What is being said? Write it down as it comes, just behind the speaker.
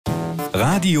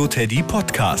Radio Teddy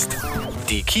Podcast.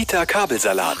 Die KiTa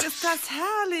Kabelsalat. Ach, ist das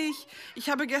herrlich. Ich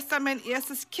habe gestern mein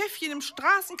erstes Käffchen im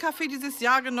Straßencafé dieses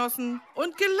Jahr genossen.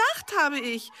 Und gelacht habe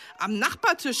ich. Am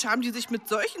Nachbartisch haben die sich mit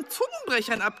solchen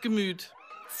Zungenbrechern abgemüht.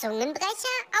 Zungenbrecher?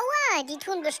 Aua, die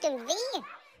tun bestimmt weh.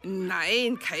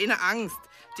 Nein, keine Angst.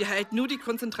 Die halten nur die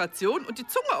Konzentration und die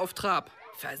Zunge auf Trab.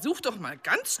 Versuch doch mal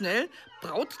ganz schnell,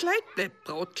 Brautkleid bleibt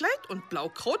Brautkleid und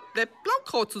Blaukraut bleibt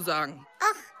Blaukraut zu sagen.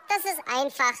 Och, das ist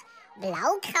einfach.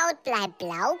 Blaukraut bleibt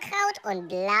Blaukraut und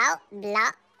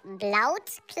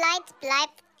Blautkleid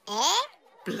bleibt...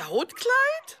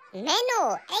 Blautkleid?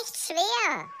 Menno, echt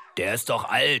schwer. Der ist doch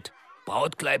alt.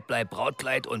 Brautkleid bleibt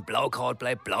Brautkleid und Blaukraut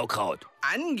bleibt Blaukraut.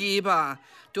 Angeber.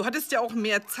 Du hattest ja auch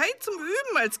mehr Zeit zum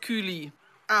Üben als Kühli.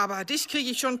 Aber dich kriege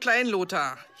ich schon klein,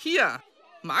 Lothar. Hier,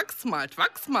 Max malt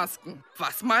Wachsmasken.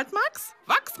 Was malt Max?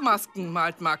 Wachsmasken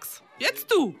malt Max.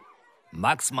 Jetzt du.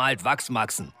 Max malt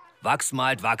Wachsmaxen. Wachs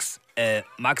malt Wachs.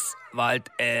 Max malt,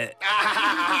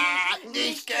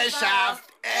 Nicht geschafft,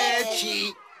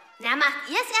 Na, macht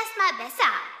ihr es erstmal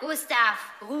besser. Gustav,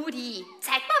 Rudi,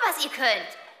 zeigt mal, was ihr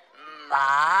könnt.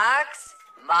 Max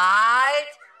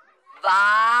malt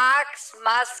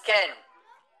Wachsmasken.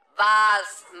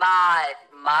 Was malt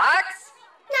Max?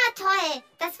 Na toll,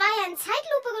 das war ja in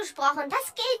Zeitlupe gesprochen,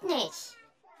 das gilt nicht.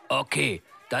 Okay,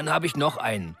 dann habe ich noch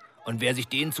einen. Und wer sich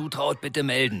den zutraut, bitte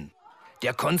melden.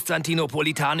 Der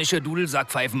konstantinopolitanische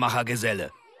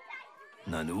Dudelsackpfeifenmacher-Geselle.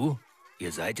 Nanu,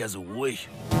 ihr seid ja so ruhig.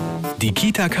 Die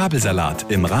KiTa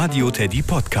Kabelsalat im Radio Teddy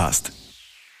Podcast.